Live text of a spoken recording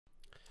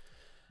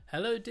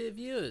Hello dear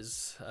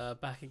viewers,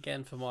 back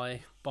again for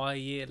my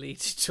bi-yearly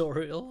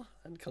tutorial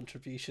and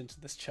contribution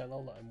to this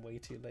channel that I'm way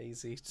too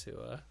lazy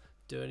to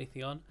do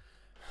anything on.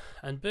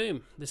 And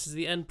boom, this is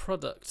the end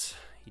product.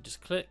 You just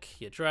click,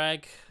 you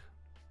drag.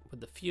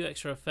 With a few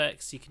extra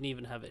effects you can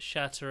even have it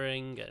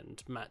shattering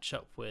and match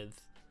up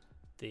with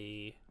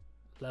the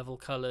level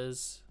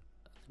colours.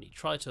 And you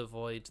try to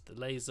avoid the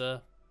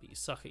laser, but you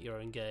suck at your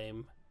own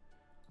game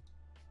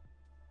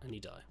and you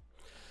die.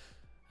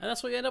 And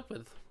that's what you end up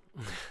with.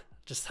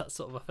 Just that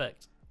sort of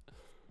effect.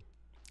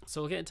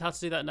 So we'll get into how to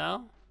do that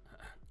now.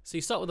 So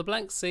you start with a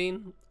blank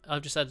scene.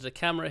 I've just added a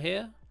camera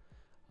here.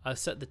 I've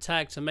set the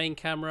tag to main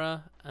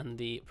camera and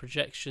the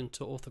projection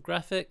to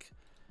orthographic.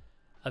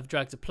 I've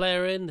dragged a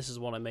player in. This is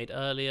one I made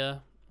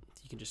earlier.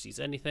 You can just use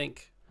anything.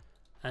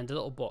 And a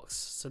little box.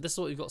 So this is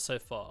what we've got so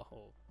far.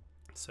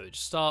 So it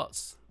just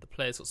starts. The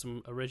player's got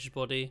a rigid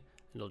body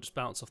and it'll just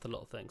bounce off the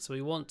little thing. So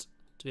we want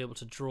to be able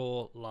to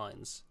draw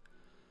lines.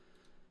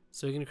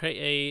 So we're going to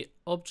create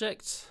a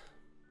object.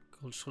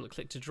 We'll just call it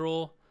click to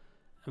draw,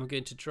 and we're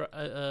going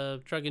to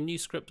drag a new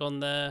script on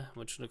there.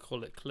 We're just going to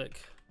call it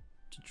click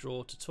to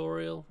draw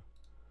tutorial,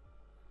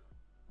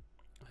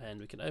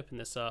 and we can open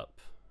this up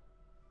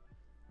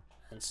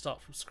and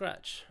start from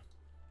scratch.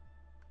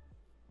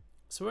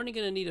 So we're only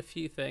going to need a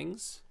few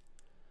things.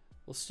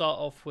 We'll start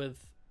off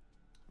with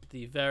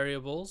the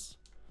variables.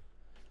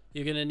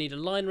 You're going to need a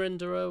line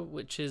renderer,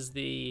 which is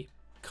the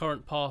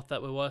current path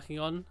that we're working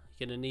on.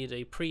 You're going to need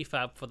a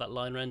prefab for that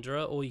line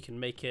renderer, or you can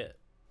make it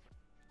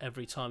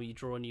every time you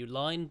draw a new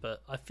line,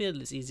 but I feel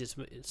it's easier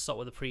to start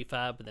with a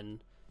prefab and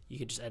then you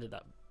can just edit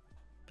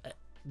that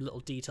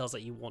little details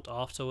that you want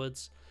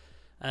afterwards.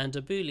 And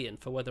a boolean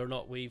for whether or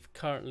not we've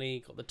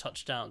currently got the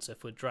touch down, so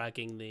if we're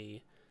dragging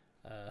the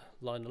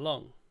line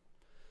along.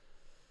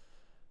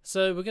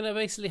 So we're going to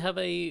basically have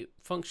a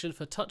function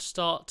for touch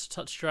start,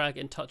 touch drag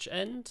and touch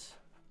end.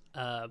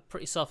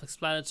 Pretty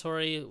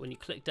self-explanatory. When you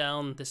click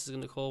down, this is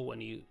going to call.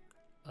 When you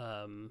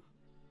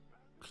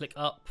click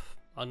up,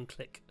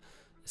 unclick,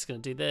 it's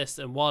going to do this,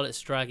 and while it's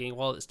dragging,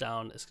 while it's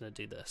down, it's going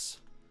to do this.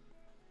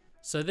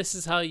 So this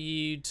is how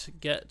you'd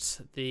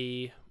get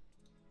the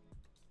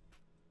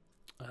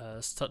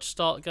touch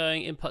start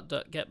going. Input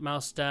get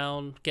mouse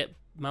down, get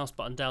mouse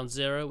button down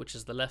 0, which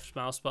is the left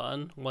mouse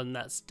button. When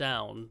that's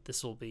down,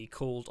 this will be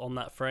called on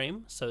that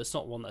frame, so it's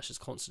not one that's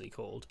just constantly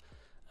called.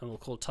 And we'll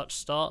call touch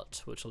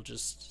start, which will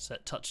just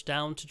set touch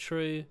down to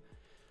true,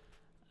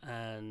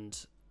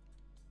 and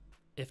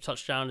if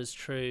touch down is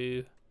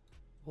true,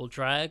 we'll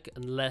drag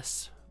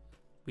unless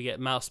we get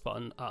mouse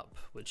button up,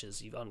 which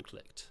is you've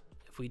unclicked.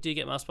 If we do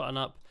get mouse button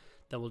up,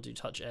 then we'll do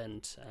touch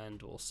end and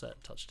we'll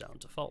set touch down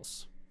to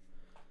false.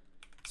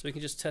 So we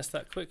can just test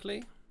that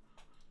quickly,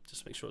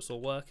 just make sure it's all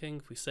working.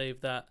 If we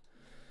save that,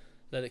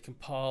 let it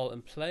compile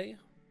and play,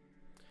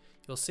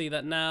 you'll see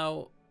that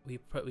now we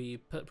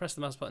press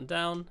the mouse button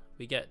down,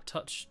 we get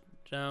touch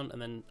down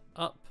and then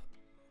up.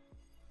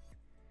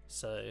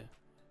 So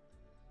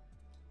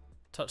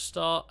touch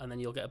start, and then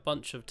you'll get a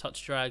bunch of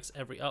touch drags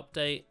every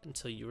update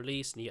until you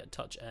release and you get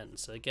touch end.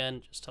 So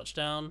again, just touch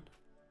down,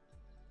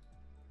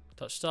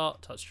 touch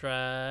start, touch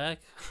drag,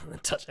 and then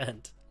touch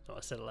end. I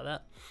said it like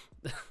that.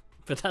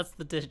 But that's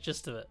the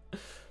gist of it.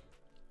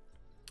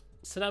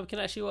 So now we can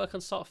actually work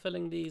on start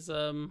filling these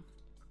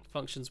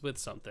functions with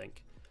something.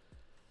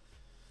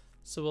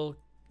 So we'll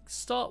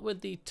start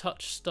with the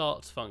touch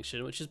start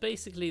function, which is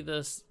basically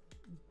this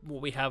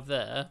what we have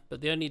there,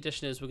 but the only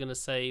addition is we're going to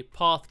say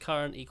path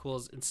current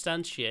equals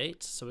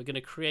instantiate. So we're going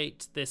to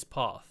create this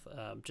path,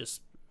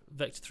 just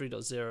vector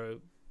 3.0,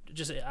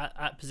 just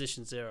at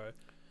position 0.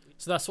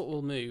 So that's what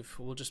we'll move.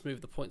 We'll just move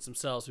the points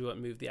themselves. We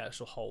won't move the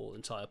actual whole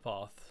entire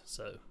path.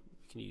 So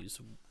we can use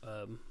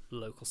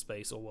local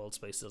space or world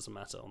space, doesn't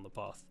matter on the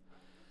path.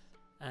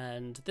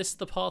 And this is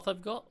the path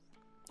I've got.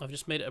 I've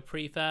just made it a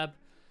prefab.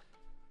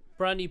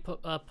 Brand new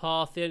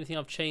path. The only thing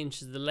I've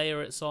changed is the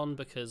layer it's on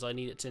because I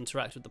need it to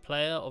interact with the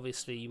player.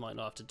 Obviously you might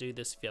not have to do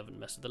this if you haven't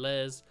messed with the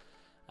layers.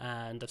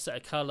 And I've set a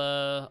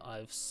color,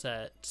 I've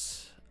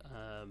set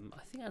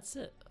I think that's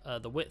it.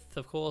 The width,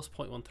 of course,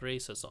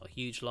 0.13, so it's not a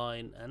huge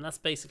line, and that's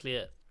basically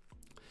it.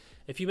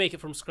 If you make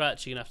it from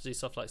scratch, you're gonna have to do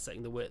stuff like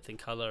setting the width and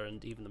color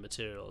and even the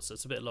material, so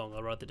it's a bit long.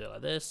 I'd rather do it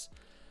like this.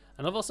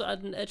 And I've also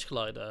added an edge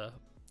collider.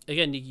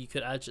 Again, you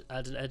could add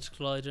an edge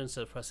collider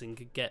instead of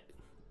pressing get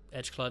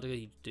edge collider,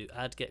 you do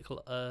add get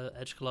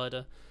edge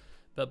collider,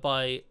 but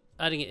by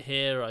adding it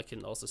here I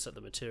can also set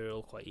the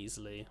material quite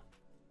easily.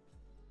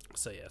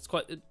 So yeah,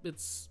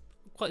 it's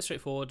quite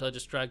straightforward. I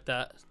just drag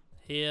that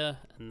here,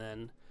 and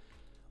then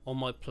on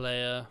my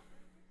player,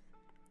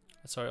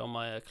 sorry, on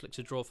my click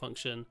to draw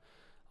function,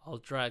 I'll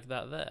drag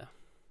that there.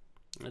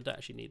 I don't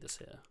actually need this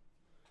here.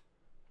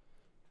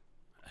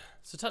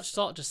 So touch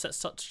start just sets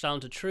touch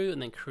down to true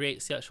and then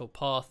creates the actual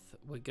path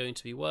we're going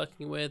to be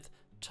working with.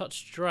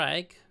 Touch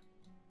drag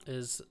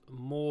is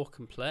more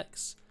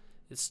complex.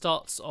 It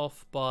starts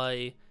off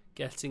by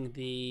getting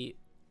the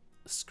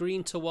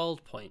screen to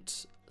world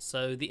point.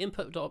 So the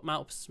input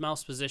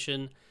mouse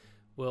position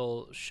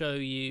will show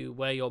you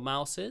where your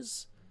mouse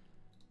is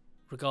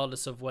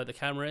regardless of where the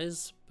camera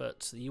is,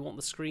 but you want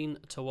the screen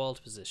to world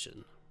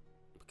position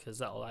because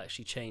that will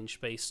actually change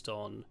based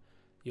on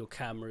your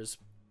camera's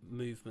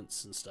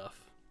movements and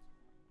stuff.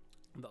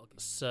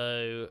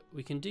 So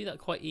we can do that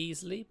quite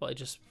easily by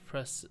just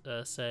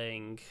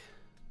saying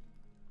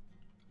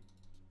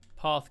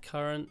path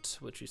current,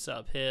 which we set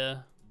up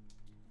here,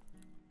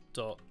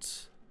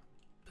 dot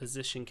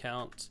position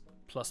count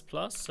plus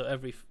plus. So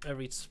every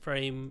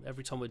frame,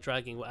 every time we're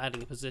dragging, we're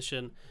adding a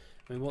position,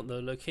 and we want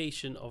the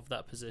location of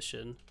that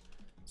position.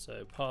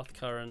 So path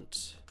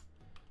current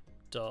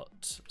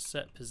dot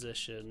set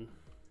position,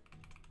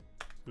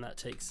 and that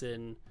takes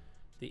in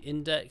the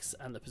index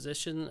and the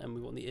position, and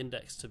we want the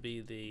index to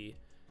be the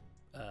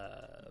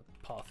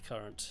path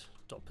current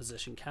dot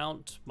position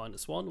count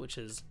 -1, which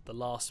is the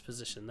last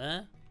position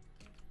there.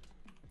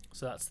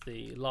 So that's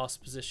the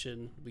last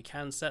position we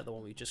can set, the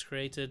one we just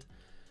created,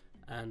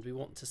 and we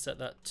want to set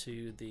that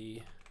to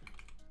the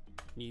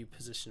new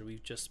position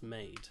we've just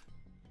made.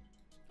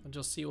 And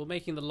you'll see we're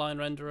making the line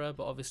renderer,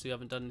 but obviously we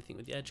haven't done anything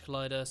with the edge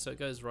collider, so it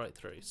goes right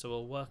through. So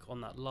we'll work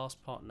on that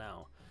last part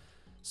now.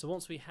 So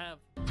once we have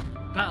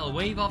battle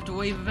wave after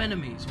wave of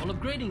enemies while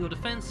upgrading your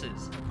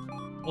defenses,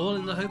 all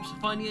in the hopes of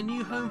finding a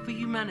new home for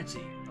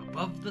humanity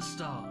above the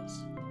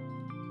stars.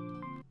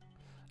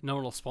 No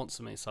one will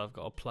sponsor me, so I've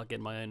got to plug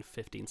in my own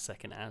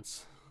 15-second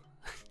ads.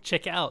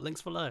 Check it out,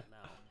 links below.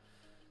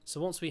 So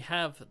once we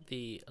have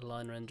the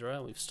line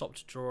renderer, we've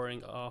stopped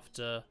drawing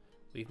after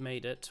we've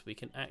made it, we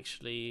can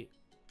actually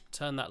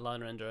turn that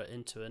line renderer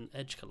into an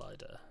edge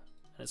collider.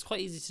 And it's quite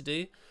easy to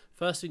do.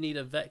 First we need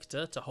a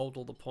vector to hold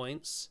all the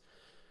points.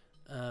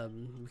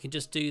 We can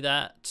just do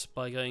that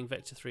by going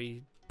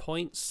vector3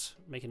 points,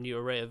 make a new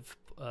array of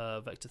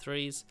vector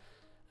 3s.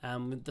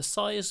 The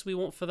size we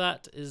want for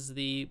that is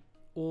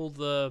all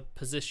the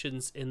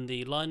positions in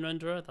the line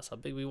renderer. That's how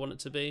big we want it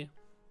to be.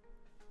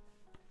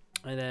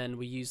 And then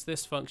we use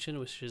this function,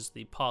 which is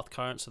the path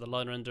current, so the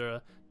line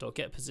renderer dot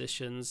get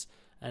positions,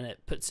 and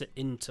it puts it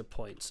into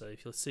points. So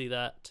if you'll see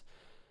that,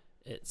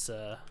 it's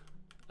I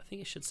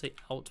think it should say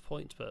out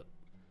point, but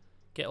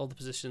get all the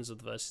positions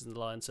of the vertices in the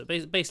line. So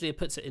basically it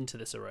puts it into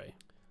this array.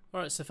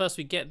 Alright, so first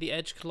we get the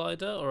edge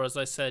collider, or as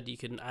I said, you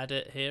can add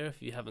it here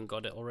if you haven't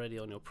got it already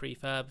on your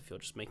prefab, if you're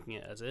just making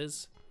it as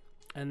is.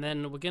 And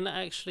then we're going to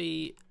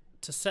actually,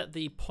 to set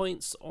the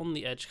points on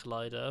the edge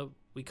collider,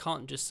 we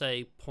can't just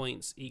say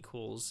points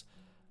equals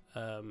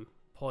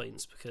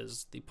points,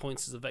 because the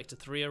points is a vector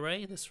 3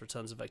 array. This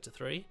returns a vector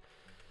 3.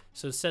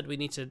 So instead we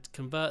need to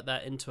convert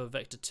that into a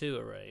vector 2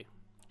 array.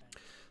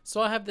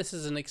 So I have this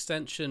as an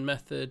extension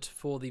method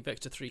for the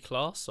vector 3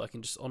 class, so I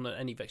can just, on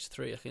any vector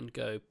 3, I can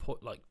go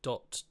put like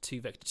dot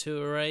to vector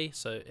 2 array.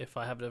 So if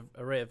I have an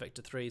array of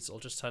vector 3s, I'll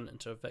just turn it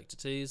into a vector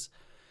 2s,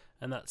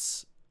 and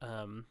that's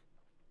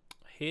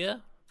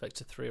here,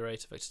 vector 3 array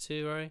to vector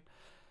 2 array.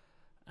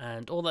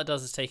 And all that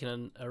does is take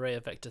an array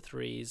of vector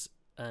 3s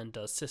and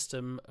does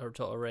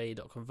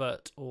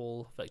system.array.convert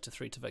all vector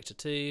 3 to vector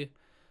 2,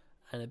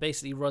 and it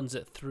basically runs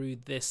it through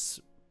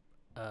this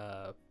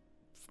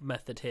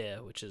method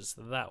here, which is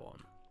that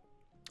one.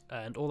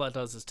 And all that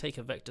does is take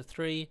a vector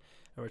 3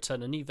 and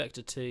return a new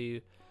vector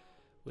 2,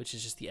 which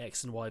is just the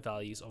x and y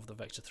values of the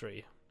vector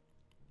 3.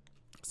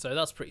 So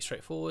that's pretty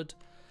straightforward.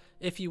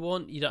 If you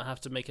want, you don't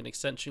have to make an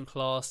extension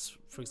class.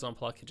 For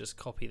example, I could just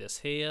copy this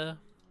here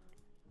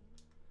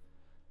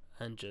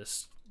and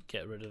just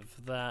get rid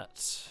of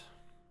that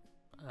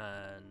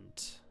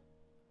and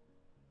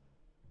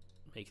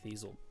make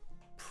these all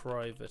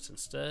private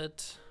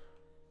instead.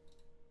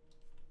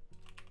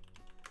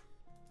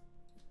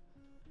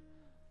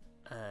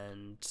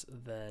 And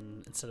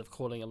then instead of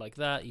calling it like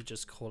that, you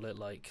just call it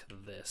like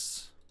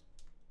this,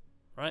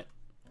 right?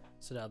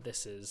 So now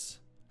this is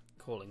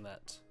calling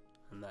that,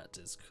 and that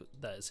is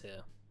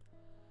here,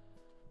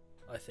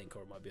 I think,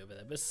 or it might be over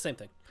there, but it's the same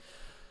thing.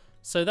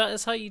 So that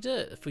is how you do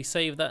it. If we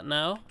save that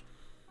now,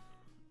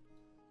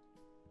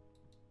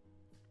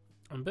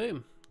 and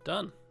boom,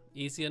 done.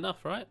 Easy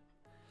enough, right?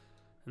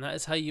 And that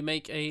is how you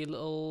make a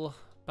little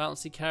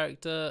bouncy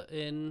character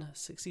in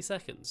 60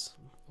 seconds.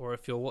 Or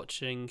if you're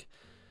watching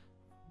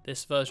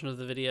this version of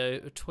the video,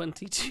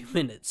 22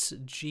 minutes.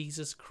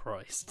 Jesus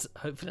Christ.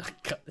 Hopefully I can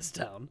cut this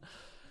down.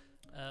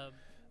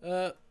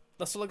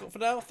 That's all I got for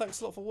now.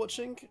 Thanks a lot for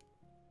watching.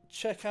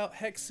 Check out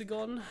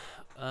Hexagon.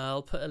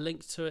 I'll put a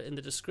link to it in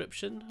the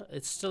description.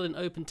 It's still in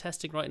open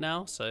testing right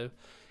now, so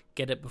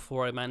get it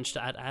before I manage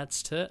to add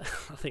ads to it.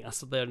 I think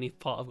that's the only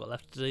part I've got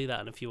left to do, that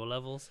and a few more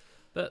levels.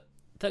 But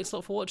thanks a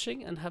lot for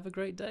watching, and have a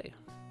great day.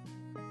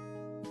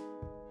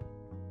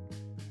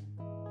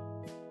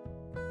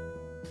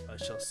 I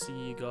shall see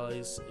you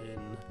guys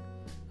in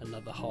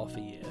another half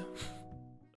a year.